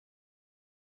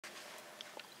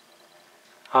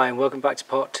Hi and welcome back to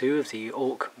part 2 of the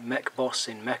Orc Mech-Boss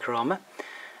in Mecha-Armour.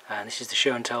 And this is the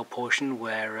show and tell portion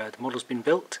where the model's been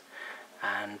built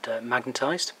and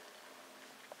magnetised.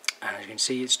 And as you can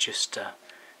see, it's just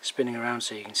spinning around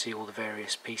so you can see all the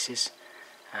various pieces.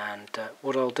 And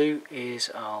what I'll do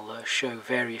is I'll show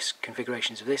various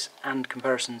configurations of this and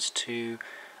comparisons to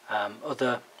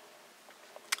other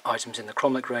items in the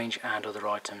Kromlech range and other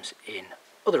items in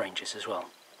other ranges as well.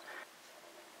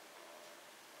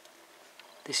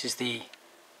 This is the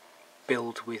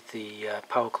build with the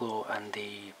power claw and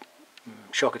the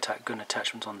shock attack gun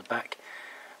attachment on the back.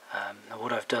 Now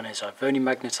what I've done is I've only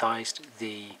magnetised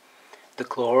the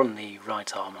claw on the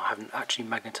right arm. I haven't actually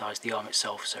magnetised the arm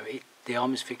itself, so the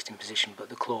arm is fixed in position, but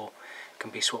the claw can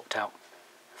be swapped out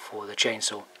for the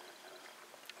chainsaw,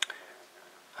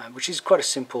 which is quite a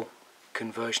simple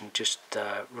conversion, just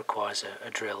requires a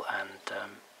drill and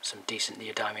some decent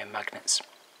neodymium magnets.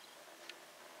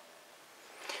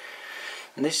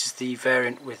 And this is the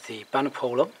variant with the banner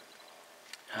pole up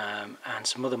and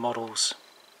some other models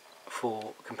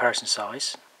for comparison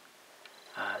size.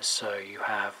 So you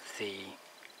have the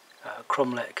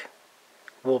Kromlech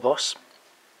Wargamer,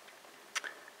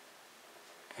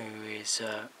 who is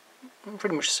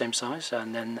pretty much the same size,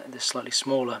 and then the slightly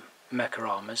smaller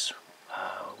Mecha-Armours,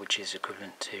 which is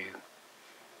equivalent to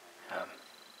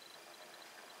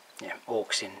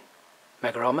orcs in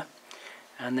Mecha-Armour,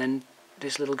 and then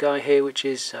this little guy here, which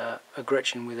is a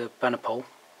Gretchen with a banner pole,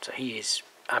 so he is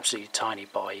absolutely tiny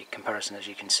by comparison, as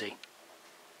you can see.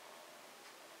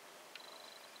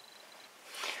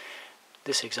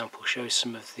 This example shows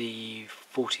some of the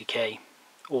 40k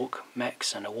Orc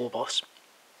mechs and a Warboss,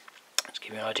 to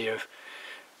give you an idea of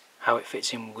how it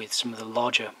fits in with some of the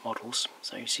larger models.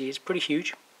 So you see it's pretty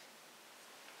huge.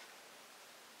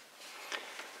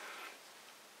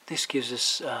 This gives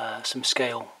us some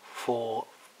scale for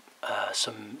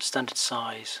some standard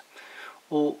size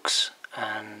orcs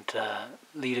and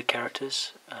leader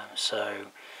characters. So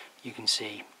you can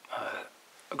see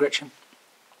a Gretchen,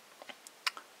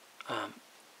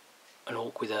 an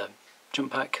orc with a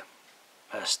jump pack,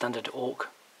 a standard orc,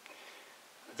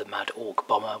 the mad orc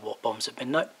bomber, what bombs at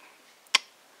midnight,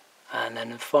 and then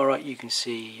on the far right you can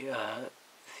see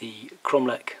the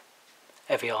Kromlech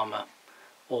heavy armour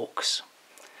orcs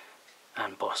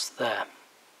and boss there.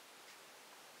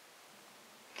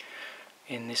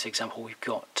 In this example we've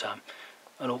got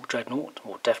an Orc Dreadnought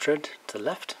or Death Dread to the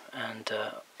left and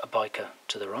a biker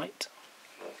to the right.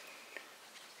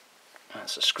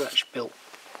 That's a scratch built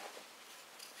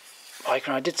biker.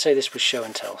 I did say this was show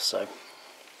and tell, so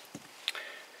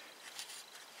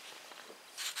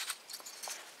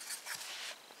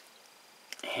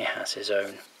he has his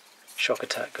own shock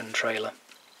attack gun trailer,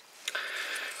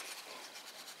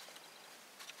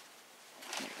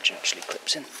 which actually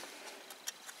clips in.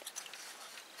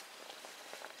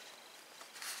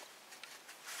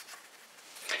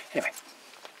 Anyway,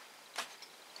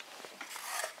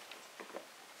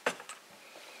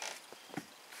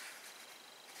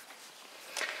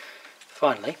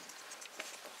 finally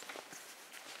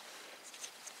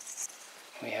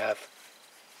we have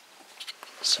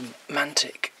some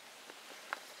Mantic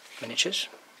miniatures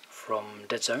from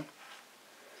Dead Zone,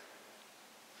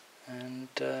 and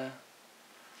if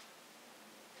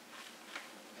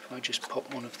I just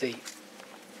pop one of the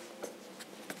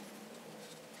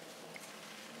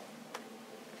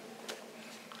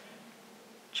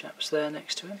chaps there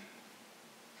next to him.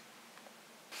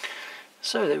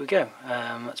 So there we go,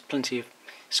 that's plenty of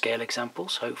scale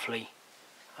examples. Hopefully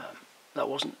that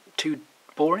wasn't too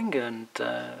boring, and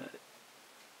at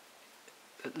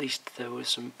least there were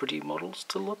some pretty models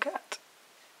to look at.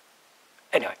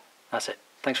 Anyway, that's it.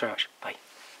 Thanks very much. Bye.